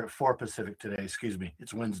 I was here at 4 Pacific today. Excuse me.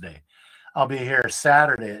 It's Wednesday. I'll be here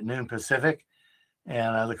Saturday at noon Pacific,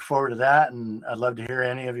 and I look forward to that. And I'd love to hear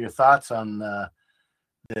any of your thoughts on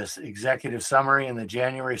this executive summary and the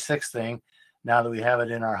January 6th thing now that we have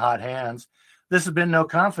it in our hot hands. This has been No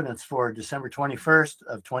Confidence for December 21st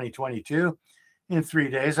of 2022. In 3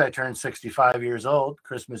 days, I turned 65 years old,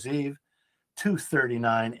 Christmas Eve,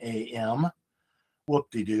 2:39 a.m.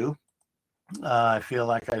 Whoop-de-doo. I feel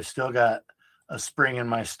like I've still got a spring in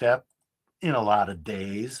my step in a lot of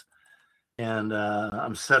days, and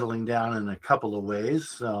I'm settling down in a couple of ways,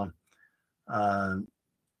 so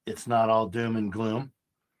it's not all doom and gloom.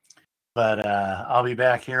 But I'll be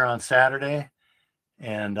back here on Saturday,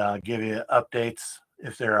 and I'll give you updates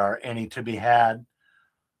if there are any to be had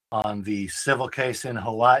on the civil case in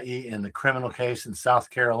Hawaii and the criminal case in South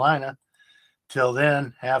Carolina. Till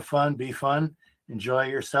then, have fun, be fun, enjoy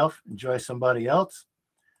yourself, enjoy somebody else.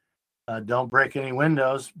 Don't break any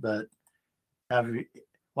windows, but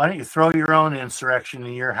why don't you throw your own insurrection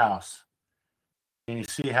in your house? And you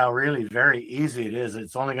see how really very easy it is.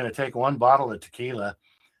 It's only going to take one bottle of tequila,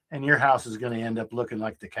 and your house is going to end up looking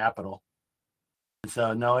like the Capitol. And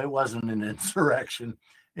so, no, it wasn't an insurrection.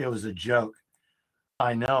 It was a joke.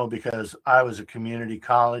 I know, because I was a community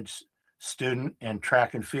college student and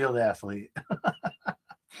track and field athlete.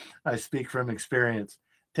 I speak from experience.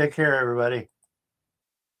 Take care, everybody.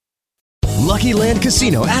 Lucky Land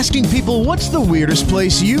Casino, asking people, what's the weirdest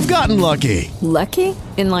place you've gotten lucky? Lucky?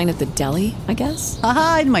 In line at the deli, I guess?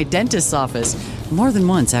 Aha, in my dentist's office. More than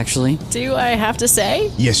once, actually. Do I have to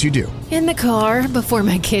say? Yes, you do. In the car before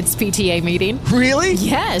my kids' PTA meeting. Really?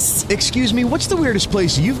 Yes. Excuse me, what's the weirdest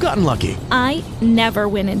place you've gotten lucky? I never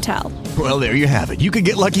win and tell. Well, there you have it. You can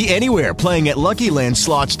get lucky anywhere, playing at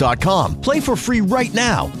LuckyLandSlots.com. Play for free right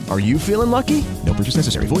now. Are you feeling lucky? No purchase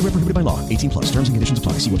necessary. Void where prohibited by law. 18+. Terms and conditions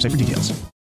apply. See website for details.